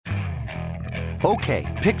Okay,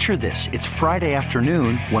 picture this. It's Friday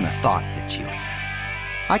afternoon when a thought hits you.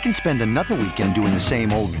 I can spend another weekend doing the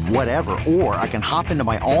same old whatever, or I can hop into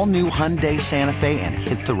my all-new Hyundai Santa Fe and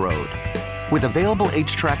hit the road. With available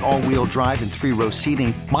H-Track all-wheel drive and 3-row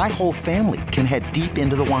seating, my whole family can head deep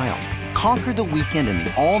into the wild. Conquer the weekend in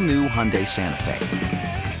the all-new Hyundai Santa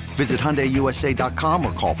Fe. Visit HyundaiUSA.com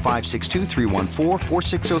or call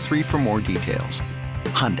 562-314-4603 for more details.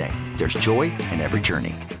 Hyundai, there's joy in every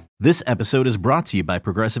journey. This episode is brought to you by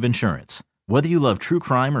Progressive Insurance. Whether you love true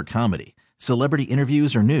crime or comedy, celebrity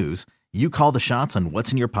interviews or news, you call the shots on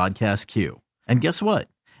what's in your podcast queue. And guess what?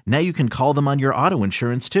 Now you can call them on your auto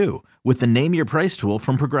insurance too with the Name Your Price tool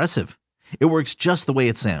from Progressive. It works just the way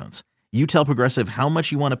it sounds. You tell Progressive how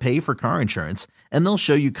much you want to pay for car insurance, and they'll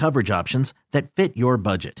show you coverage options that fit your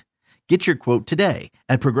budget. Get your quote today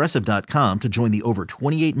at Progressive.com to join the over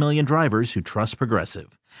 28 million drivers who trust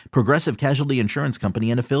Progressive. Progressive Casualty Insurance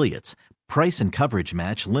Company and Affiliates. Price and coverage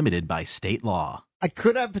match limited by state law. I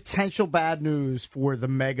could have potential bad news for the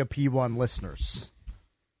Mega P1 listeners.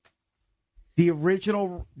 The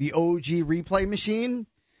original, the OG replay machine,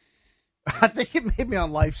 I think it may be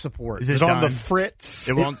on life support. Is it on the the fritz?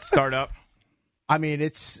 It won't start up. I mean,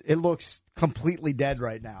 it looks completely dead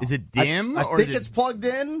right now. Is it dim? I or think is it... it's plugged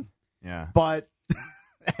in. Yeah. But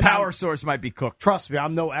Power source might be cooked. Trust me,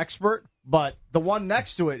 I'm no expert, but the one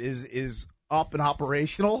next to it is up and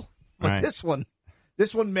operational. But Right. this one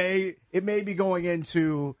may be going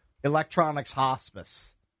into electronics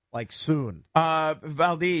hospice like soon.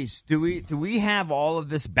 Valdez, do we have all of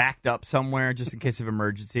this backed up somewhere just in case of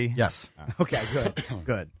emergency? Yes. Okay,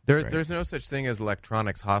 good. There's no such thing as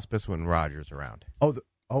electronics hospice when Roger's around. Oh,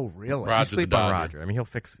 really? You sleep on Roger. I mean, he'll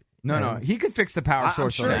fix it. No, he could fix the power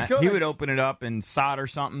source sure on he that. could. He would open it up and solder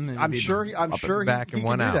something. And I'm sure he back can in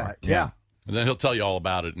 1 do hour. that. Yeah. And then he'll tell you all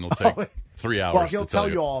about it, and it'll take 3 hours. Well, he'll to tell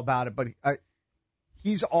you all about it, but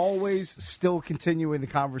he's always still continuing the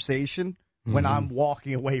conversation when I'm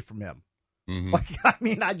walking away from him. Mm-hmm. Like, I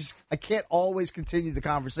mean, I can't always continue the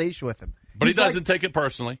conversation with him. But He's he doesn't take it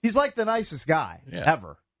personally. He's like the nicest guy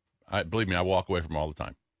ever. Believe me, I walk away from him all the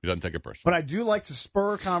time. He doesn't take it personally. But I do like to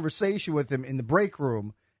spur a conversation with him in the break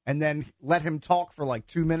room and then let him talk for like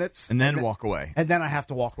 2 minutes. and then walk away. And then I have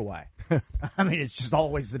to walk away. I mean, it's just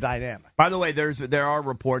always the dynamic. By the way, there are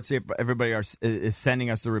reports. Everybody is sending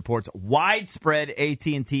us the reports. Widespread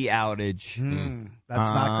AT&T outage. That's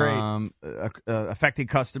not great. Affecting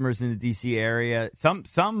customers in the D.C. area.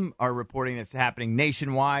 Some are reporting it's happening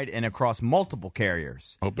nationwide and across multiple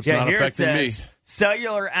carriers. Hope it's not affecting me.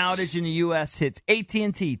 Cellular outage in the U.S. hits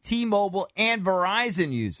AT&T, T-Mobile, and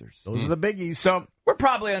Verizon users. Those are the biggies. So we're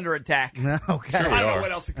probably under attack. Okay. Sure we I don't know are.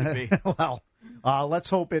 what else it could be. Well, let's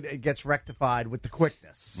hope it gets rectified with the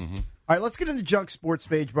quickness. Mm-hmm. All right, let's get into the Junk Sports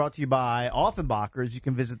page brought to you by Offenbachers. You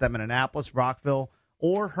can visit them in Annapolis, Rockville,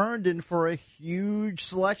 or Herndon for a huge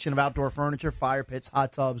selection of outdoor furniture, fire pits,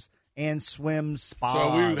 hot tubs, and swim spas.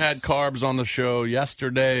 So we had Carbs on the show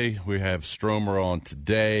yesterday. We have Stromer on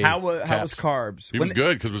today. How was Carbs? He was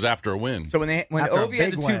good because it was after a win. So when After a Ovi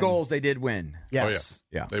had the big 2 win. goals, they did win. Yes.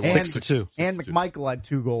 Yeah. They And, won 6-2. and McMichael had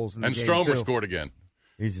 2 goals in the And game, Stromer too. scored again.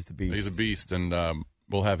 He's just a beast. He's a beast, and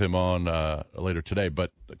we'll have him on later today.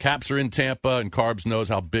 But the Caps are in Tampa, and Carbs knows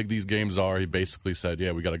how big these games are. He basically said,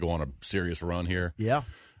 yeah, we got to go on a serious run here. Yeah.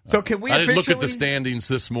 So can we I didn't look at the officially- standings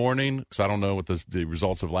this morning because I don't know what the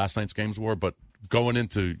results of last night's games were, but going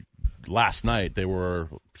into last night, they were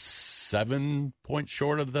 7 points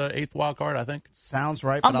short of the 8th wild card, I think. Sounds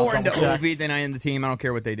right. I'm but I'll more into double-check. Ovi than I am the team. I don't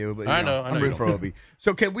care what they do, but I know I'm you rooting for don't. Ovi.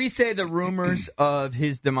 So can we say the rumors of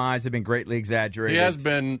his demise have been greatly exaggerated? He has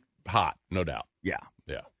been hot, no doubt. Yeah.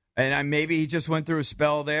 Yeah. And maybe he just went through a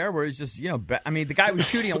spell there where he's just, I mean, the guy was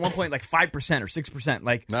shooting at one point like 5% or 6%.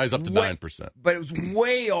 Like Now he's up to 9%. But it was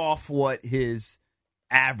way off what his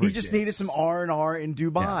average He just is. needed some R&R in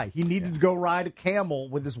Dubai. Yeah. He needed to go ride a camel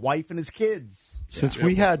with his wife and his kids. Since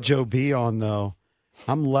we had Joe B on, though,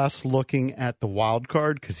 I'm less looking at the wild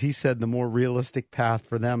card because he said the more realistic path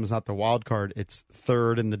for them is not the wild card; it's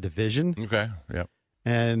third in the division. Okay, yeah.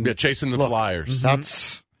 And Yeah, chasing the Flyers.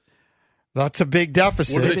 That's a big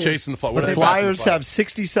deficit. What are they chasing the Flyers? The Flyers have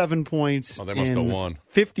 67 points. Oh, they must have in won.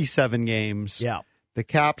 57 games. Yeah. The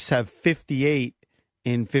Caps have 58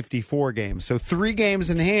 in 54 games. So 3 games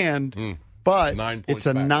in hand, but 9 points it's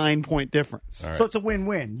a back. 9-point difference. All right. So it's a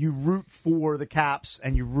win-win. You root for the Caps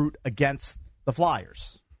and you root against the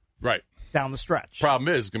Flyers Right. down the stretch. Problem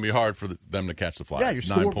is, it's going to be hard for them to catch the Flyers. Yeah, you're 9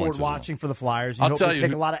 scoreboard points is watching for the Flyers. You I'll hope tell they you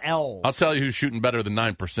take who- a lot of L's. I'll tell you who's shooting better than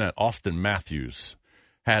 9%. Austin Matthews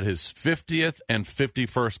had his 50th and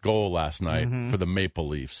 51st goal last night for the Maple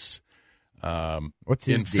Leafs. What's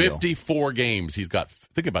his in deal? 54 games, he's got,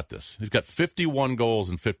 think about this, he's got 51 goals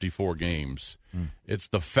in 54 games. It's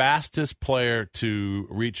the fastest player to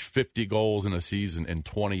reach 50 goals in a season in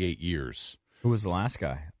 28 years. Who was the last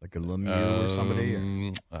guy? Like a Lemieux or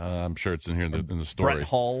somebody? I'm sure it's in here in the story. Brett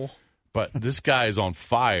Hull. But this guy is on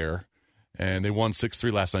fire, and they won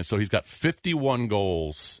 6-3 last night. So he's got 51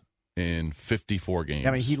 goals in 54 games.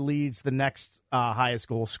 I mean, he leads the next highest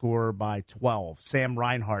goal scorer by 12. Sam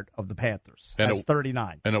Reinhart of the Panthers has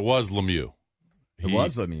 39. And it was Lemieux. It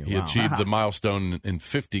was Lemieux. He Wow. achieved the milestone in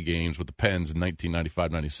 50 games with the Pens in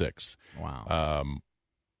 1995-96. Wow.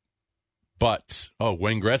 But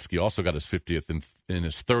Wayne Gretzky also got his 50th in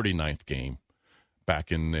his 39th game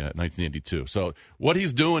back in 1982. So what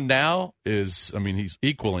he's doing now is, I mean, he's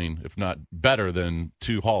equaling, if not better than,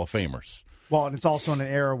 two Hall of Famers. Well, and it's also in an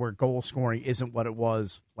era where goal scoring isn't what it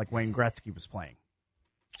was like Wayne Gretzky was playing.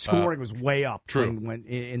 Scoring was way up when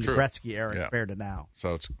in the Gretzky era compared to now.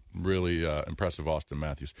 So it's really impressive, Austin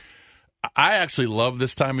Matthews. I actually love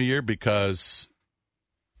this time of year because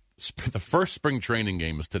the first spring training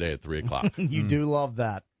game is today at 3 o'clock. You do love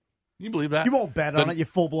that. You believe that? You won't bet on it, you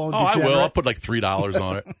full-blown I degenerate. will. I'll put like $3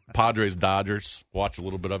 on it. Padres, Dodgers. Watch a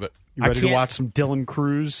little bit of it. You ready to watch some Dylan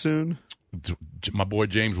Cruz soon? My boy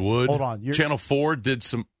James Wood. Hold on. Channel 4 did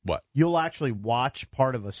some, what? You'll actually watch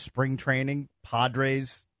part of a spring training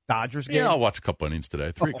Padres-Dodgers game? Yeah, I'll watch a couple innings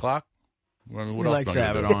today. 3 o'clock. I mean, what He else likes am to I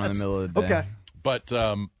have gonna it do? on in the middle of the day. Okay. But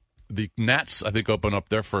the Nats, I think, open up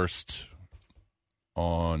their first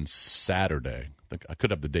on Saturday. I could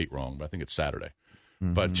have the date wrong, but I think it's Saturday.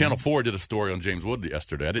 But Channel 4 did a story on James Wood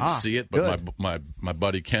yesterday. I didn't see it, but my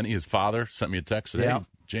buddy Kenny, his father, sent me a text. Said, hey,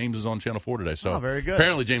 James is on Channel 4 today. So very good.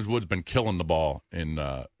 Apparently James Wood's been killing the ball in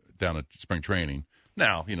down at spring training.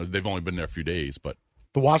 Now, they've only been there a few days, but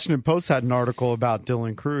The Washington Post had an article about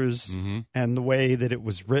Dylan Cruz and the way that it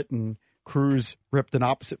was written. Cruz ripped an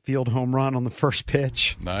opposite field home run on the first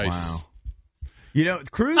pitch. nice. Wow.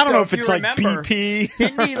 Cruz, I don't know if you it's like remember, BP.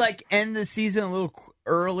 Didn't he end the season a little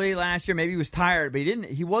early last year? Maybe he was tired, but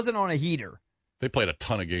he wasn't on a heater. They played a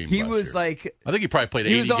ton of games He last was year. like, I think he probably played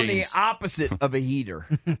 80 he was on games. the opposite of a heater,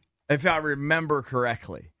 if I remember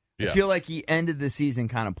correctly. Yeah. I feel like he ended the season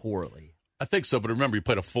kind of poorly. I think so, but remember, he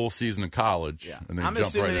played a full season in college. Yeah. And then I'm jumped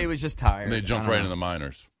assuming right he in. was just tired. And they jumped I don't right know. into the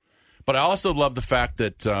minors. But I also love the fact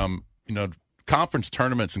that, conference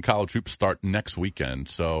tournaments and college hoops start next weekend.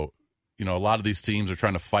 So, a lot of these teams are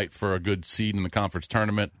trying to fight for a good seed in the conference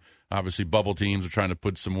tournament. Obviously, bubble teams are trying to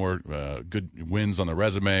put some more good wins on their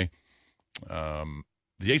resume. The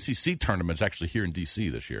ACC tournament's actually here in D.C.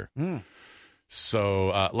 this year.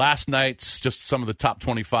 So last night's just some of the top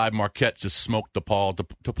 25. Marquette just smoked DePaul.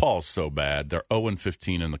 DePaul's so bad. They're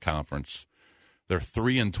 0-15 in the conference. They're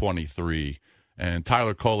 3-23. And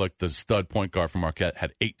Tyler Kolek, the stud point guard from Marquette,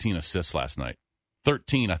 had 18 assists last night.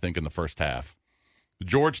 13, I think, in the first half.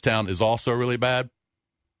 Georgetown is also really bad.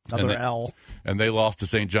 Another L. And they lost to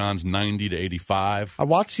St. John's 90-85. I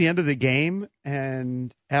watched the end of the game,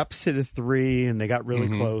 and Epps hit a three, and they got really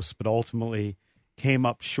close, but ultimately came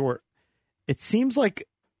up short. It seems like,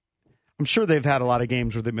 I'm sure they've had a lot of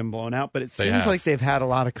games where they've been blown out, but it seems like they've had a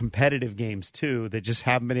lot of competitive games, too. They just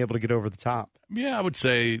haven't been able to get over the top. Yeah, I would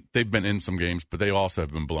say they've been in some games, but they also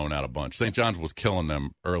have been blown out a bunch. St. John's was killing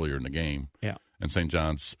them earlier in the game. Yeah. And St.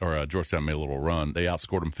 John's, or Georgetown made a little run. They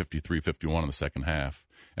outscored them 53-51 in the second half.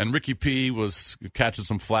 And Ricky P. was catching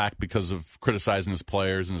some flack because of criticizing his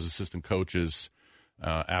players and his assistant coaches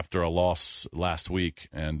after a loss last week.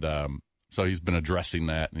 And so he's been addressing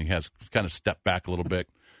that, and he has kind of stepped back a little bit.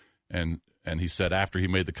 And he said after he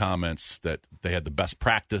made the comments that they had the best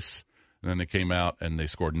practice, and then they came out and they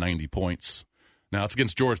scored 90 points. Now it's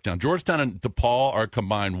against Georgetown. Georgetown and DePaul are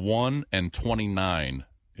combined 1-29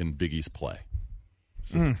 in Big East play.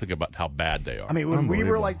 So think about how bad they are. I mean, when we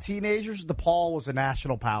were like teenagers, DePaul was a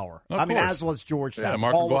national power. Of course. As was Georgetown. Yeah,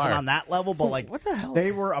 Mark DePaul wasn't McGuire. on that level, but what the hell?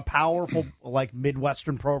 they were a powerful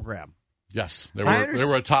Midwestern program. Yes, they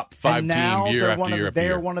were a top 5 and now team year they're after one of year the, after they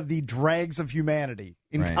year. are one of the dregs of humanity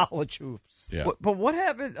in Right. college hoops. Yeah. But what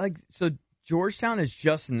happened? So Georgetown is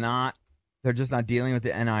just not. They're just not dealing with the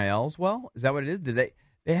NILs well. Is that what it is? Did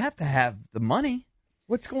they have to have the money?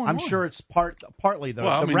 What's going on? I'm sure it's partly the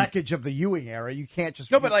Well, I mean- wreckage of the Ewing era. You can't just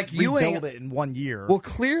but like rebuild Ewing- it in 1 year. Well,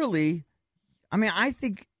 clearly, I mean, I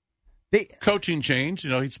think they. Coaching change,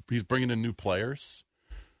 he's bringing in new players.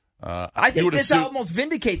 I think this almost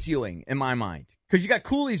vindicates Ewing in my mind because you got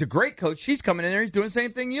Cooley's a great coach. She's coming in there. He's doing the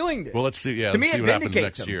same thing Ewing did. Well, let's see. Yeah, To let's me, see it what happens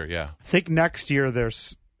vindicates next him. year. Yeah, I think next year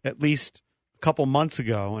there's at least a couple months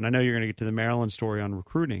ago, and I know you're going to get to the Maryland story on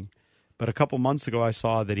recruiting, but a couple months ago I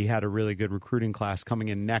saw that he had a really good recruiting class coming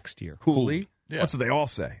in next year. Cooley. Yeah. That's what they all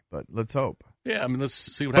say, but let's hope. Yeah, I mean, let's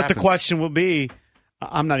see what But happens. the question will be,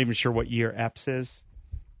 I'm not even sure what year Epps is.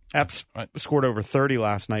 Epps scored over 30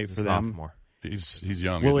 last night He's for a them. sophomore. He's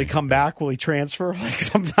young. Will isn't he come back? Will he transfer? Like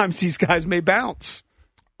sometimes these guys may bounce.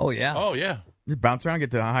 Oh, yeah. Oh, yeah. You bounce around,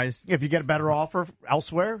 get the highest. If you get a better offer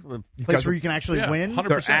elsewhere, a place where you can actually win. 100%.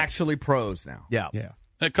 They're actually pros now. Yeah. Yeah.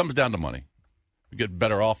 It comes down to money. You get a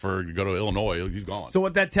better offer, you go to Illinois, he's gone. So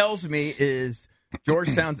what that tells me is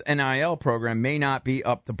Georgetown's NIL program may not be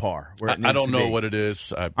up to par. Where it I needs don't to know be. what it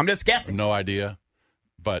is. I'm just guessing. No idea.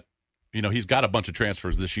 But, he's got a bunch of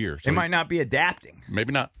transfers this year. So They might not be adapting.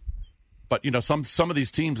 Maybe not. But, some of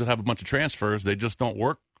these teams that have a bunch of transfers, they just don't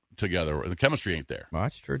work together. The chemistry ain't there. Well,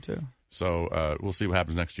 that's true, too. So we'll see what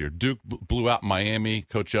happens next year. Duke blew out Miami.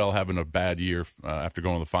 Coach L having a bad year after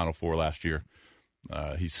going to the Final Four last year.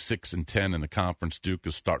 He's 6-10 in the conference. Duke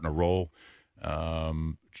is starting to roll.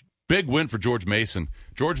 Big win for George Mason.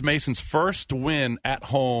 George Mason's first win at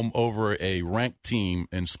home over a ranked team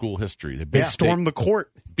in school history. They stormed the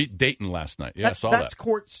court. Beat Dayton last night. Yeah, I saw That's that.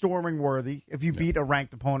 court storming worthy. If you beat a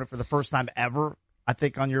ranked opponent for the first time ever, I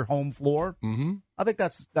think on your home floor, I think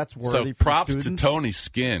that's worthy. So for props to students. Tony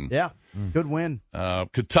Skinn. Yeah, good win.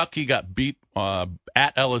 Kentucky got beat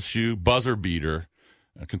at LSU, buzzer beater.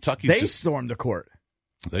 Kentucky's They just stormed the court.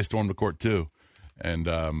 They stormed the court too, and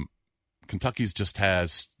Kentucky's just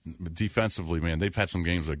has defensively, man. They've had some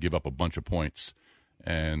games that give up a bunch of points,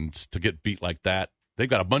 and to get beat like that, they've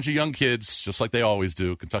got a bunch of young kids, just like they always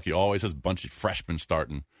do. Kentucky always has a bunch of freshmen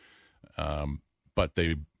starting, but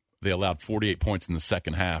they allowed 48 points in the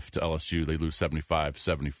second half to LSU. They lose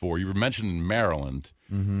 75-74. You were mentioning Maryland,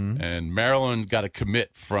 and Maryland got a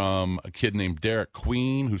commit from a kid named Derek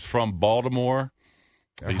Queen, who's from Baltimore.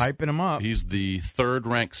 They're hyping him up. He's the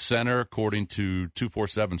third-ranked center, according to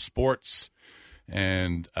 247 Sports,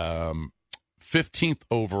 and 15th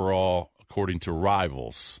overall, according to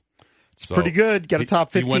Rivals. It's pretty good. Got a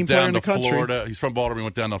top 15 player in the country. Florida. He's from Baltimore. He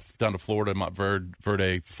went down to Florida,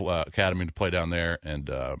 Verde Academy to play down there,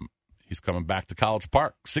 and he's coming back to College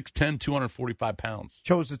Park. 6'10", 245 pounds.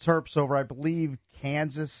 Chose the Terps over, I believe,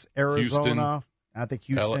 Kansas, Arizona. Houston. I think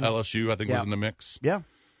Houston. LSU, I think, was in the mix. Yeah.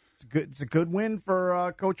 It's a good win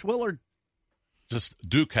for Coach Willard. Just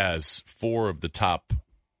Duke has 4 of the top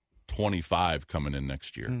 25 coming in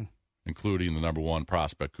next year, including the number 1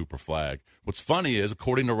 prospect, Cooper Flagg. What's funny is,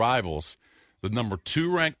 according to Rivals, the number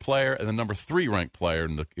 2 ranked player and the number 3 ranked player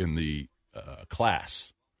in the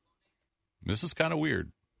class. This is kind of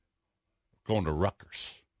weird. Going to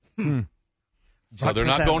Rutgers. So they're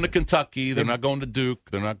not going to Kentucky. They're not going to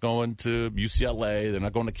Duke. They're not going to UCLA. They're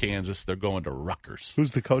not going to Kansas. They're going to Rutgers.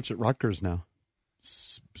 Who's the coach at Rutgers now?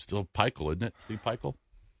 Still Peichel, isn't it? Steve Peichel?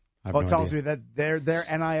 Well, it tells me that their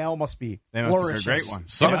NIL must be They must be a flourishes. great one.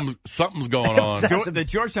 Something's going on. The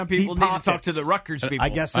Georgetown people Deep need to talk pockets. to the Rutgers people. I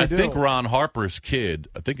guess they I do. think Ron Harper's kid,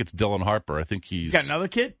 I think it's Dylan Harper. I think He's got another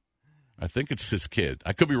kid? I think it's his kid.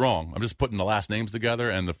 I could be wrong. I'm just putting the last names together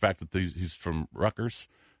and the fact that he's from Rutgers.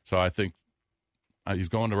 So I think he's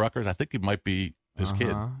going to Rutgers. I think it might be his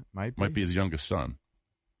kid. Might be his youngest son.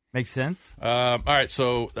 Makes sense. All right,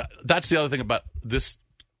 so that's the other thing about this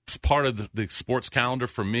part of the sports calendar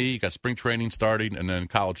for me. You got spring training starting, and then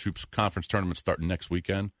college hoops conference tournament starting next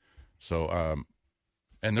weekend. So,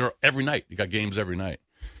 and they're every night. You got games every night.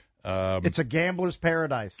 It's a gambler's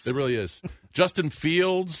paradise. It really is. Justin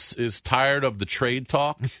Fields is tired of the trade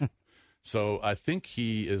talk, so I think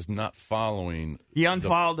he is not following. He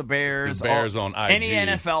unfollowed the Bears. The Bears on IG. Any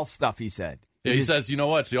NFL stuff, he said. Yeah, he says, you know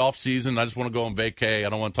what? It's the off season. I just want to go on vacay. I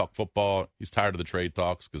don't want to talk football. He's tired of the trade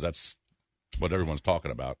talks because that's what everyone's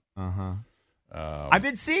talking about. I've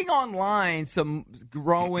been seeing online some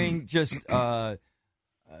growing just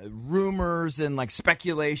rumors and like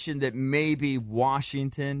speculation that maybe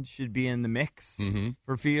Washington should be in the mix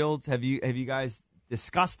for Fields. Have you guys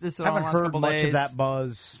discussed this at all? I in the haven't last heard couple much days? of that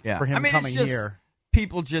buzz for him it's coming just here.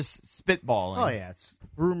 People just spitballing. Oh yeah, it's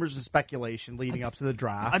rumors and speculation leading up to the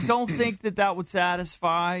draft. I don't think that would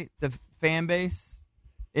satisfy the fan base,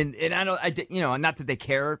 and I don't, not that they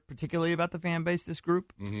care particularly about the fan base, this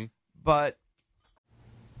group, but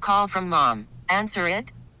Call from mom. Answer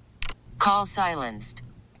it. Call silenced.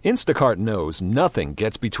 Instacart knows nothing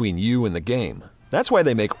gets between you and the game. That's why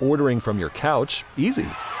they make ordering from your couch easy.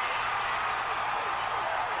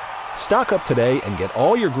 Stock up today and get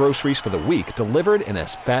all your groceries for the week delivered in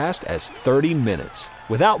as fast as 30 minutes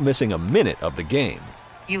without missing a minute of the game.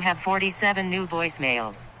 You have 47 new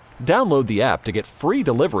voicemails. Download the app to get free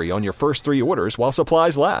delivery on your first 3 orders while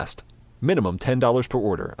supplies last. Minimum $10 per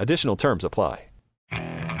order. Additional terms apply.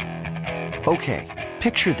 Okay,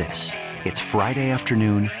 picture this. It's Friday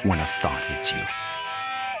afternoon when a thought hits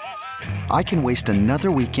you. I can waste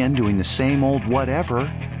another weekend doing the same old whatever,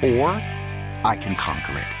 or I can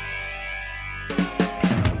conquer it.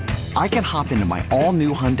 I can hop into my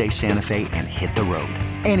all-new Hyundai Santa Fe and hit the road.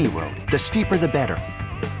 Any road. The steeper, the better.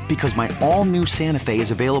 Because my all-new Santa Fe is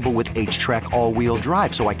available with H-Track all-wheel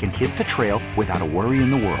drive, so I can hit the trail without a worry in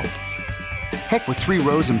the world. Heck, with 3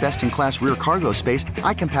 rows and best-in-class rear cargo space,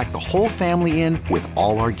 I can pack the whole family in with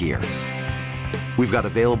all our gear. We've got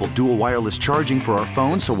available dual wireless charging for our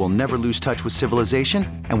phones, so we'll never lose touch with civilization,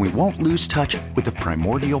 and we won't lose touch with the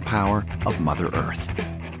primordial power of Mother Earth.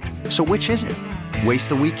 So which is it? Waste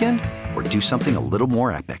the weekend or do something a little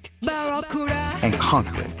more epic? And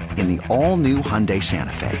conquer it in the all-new Hyundai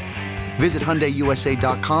Santa Fe. Visit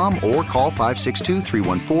HyundaiUSA.com or call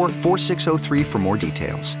 562-314-4603 for more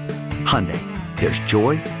details. Hyundai, there's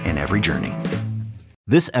joy in every journey.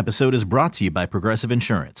 This episode is brought to you by Progressive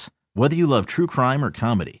Insurance. Whether you love true crime or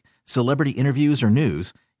comedy, celebrity interviews or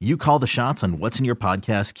news, you call the shots on what's in your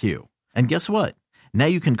podcast queue. And guess what? Now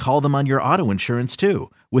you can call them on your auto insurance too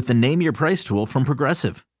with the Name Your Price tool from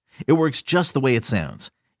Progressive. It works just the way it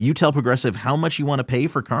sounds. You tell Progressive how much you want to pay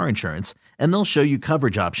for car insurance, and they'll show you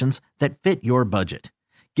coverage options that fit your budget.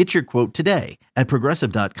 Get your quote today at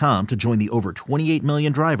Progressive.com to join the over 28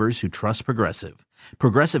 million drivers who trust Progressive.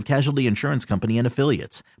 Progressive Casualty Insurance Company and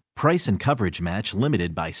Affiliates. Price and coverage match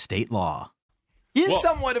limited by state law. He's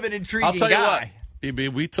somewhat of an intriguing I'll tell guy. you what,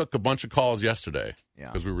 EB, we took a bunch of calls yesterday Yeah.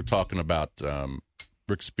 because we were talking about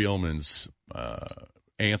Rick Spielman's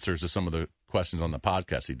answers to some of the questions on the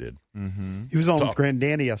podcast he did. Mm-hmm. He was on with Grand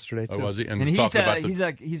Danny yesterday, too. Oh, was he? And he's talking about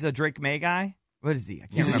he's a Drake May guy? What is he?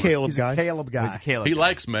 He's a Caleb guy. Caleb guy. He's a Caleb he guy.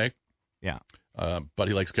 likes May, Yeah. but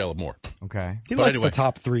he likes Caleb more. Okay. He But likes anyway, the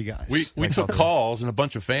top 3 guys. We took calls, and a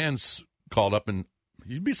bunch of fans called up, and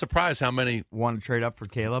you'd be surprised how many. Want to trade up for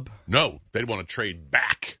Caleb? No, they'd want to trade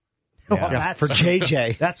back. Well, Yeah. for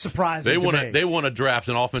JJ. That's surprising. They want to to. They want to draft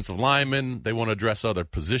an offensive lineman. They want to address other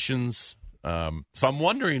positions. So I'm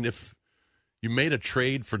wondering if you made a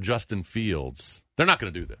trade for Justin Fields. They're not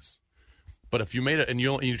going to do this, but if you made it and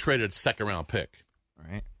you traded a 2nd-round pick,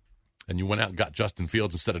 Right. and you went out and got Justin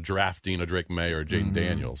Fields instead of drafting a Drake May or a Jaden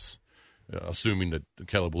Daniels, assuming that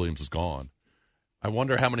Caleb Williams is gone, I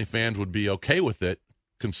wonder how many fans would be okay with it,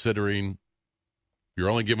 considering you're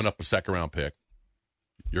only giving up a 2nd-round pick.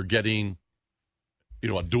 You're getting,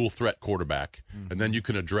 a dual threat quarterback, and then you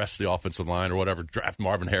can address the offensive line or whatever. Draft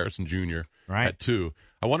Marvin Harrison Jr. Right. at 2.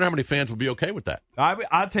 I wonder how many fans would be okay with that.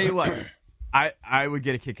 I'll tell you what. I would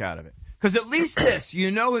get a kick out of it. Because at least this,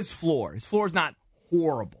 his floor. His floor is not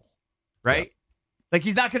horrible, right? Yeah. Like,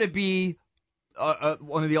 he's not going to be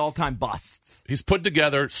one of the all-time busts. He's put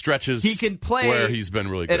together stretches He can play where he's been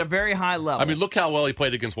really good. At a very high level. I mean, look how well he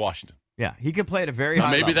played against Washington. Yeah, he could play at a very Now,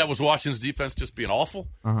 high level. maybe that was Washington's defense just being awful,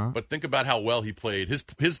 Uh-huh. but think about how well he played. His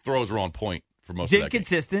throws were on point for most He's of that game.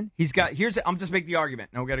 inconsistent. He's got. I'm just making the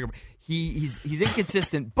argument. No, we got to go. He's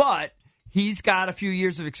inconsistent, but he's got a few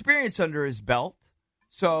years of experience under his belt.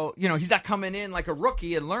 So he's not coming in like a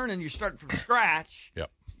rookie and learning. You're starting from scratch.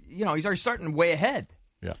 Yep. He's already starting way ahead.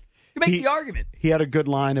 Yeah. You make the argument. He had a good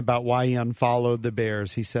line about why he unfollowed the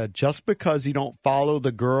Bears. He said, just because you don't follow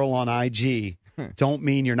the girl on IG don't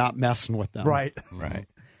mean you're not messing with them. Right. Right.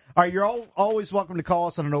 All right, you're always welcome to call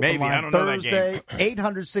us on an open Maybe. I line don't know that Thursday.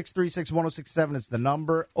 800-636-1067 is the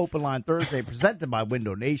number. Open line Thursday presented by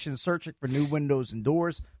Window Nation. Searching for new windows and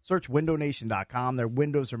doors. Search windownation.com. Their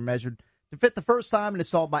windows are measured to fit the first time and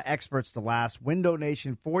installed by experts to last. Window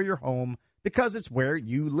Nation for your home because it's where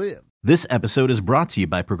you live. This episode is brought to you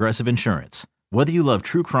by Progressive Insurance. Whether you love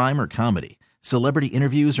true crime or comedy, celebrity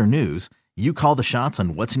interviews or news, you call the shots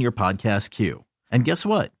on what's in your podcast queue. And guess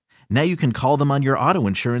what? Now you can call them on your auto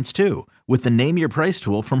insurance too with the Name Your Price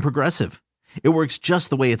tool from Progressive. It works just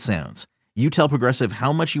the way it sounds. You tell Progressive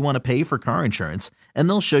how much you want to pay for car insurance, and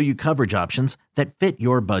they'll show you coverage options that fit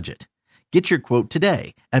your budget. Get your quote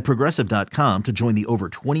today at Progressive.com to join the over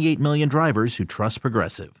 28 million drivers who trust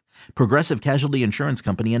Progressive. Progressive Casualty Insurance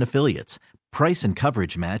Company and Affiliates. Price and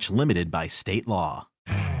coverage match limited by state law.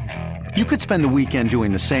 You could spend the weekend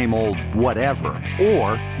doing the same old whatever,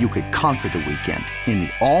 or you could conquer the weekend in the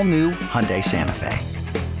all-new Hyundai Santa Fe.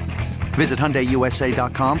 Visit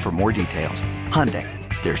HyundaiUSA.com for more details. Hyundai,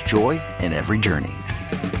 there's joy in every journey.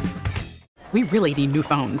 We really need new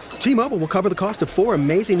phones. T-Mobile will cover the cost of 4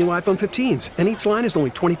 amazing new iPhone 15s, and each line is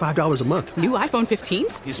only $25 a month. New iPhone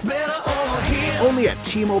 15s? It's better over here. Only at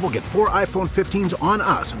T-Mobile, get 4 iPhone 15s on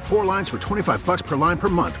us and 4 lines for $25 per line per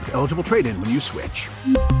month with eligible trade-in when you switch.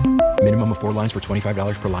 Minimum Minimum of 4 lines for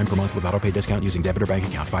 $25 per line per month with autopay discount using debit or bank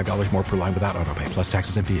account. $5 more per line without autopay, plus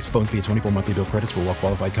taxes and fees. Phone fee at 24 monthly bill credits for well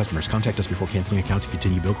qualified customers. Contact us before canceling account to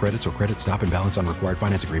continue bill credits or credit stop and balance on required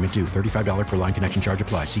finance agreement due. $35 per line connection charge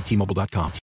applies. See T-Mobile.com.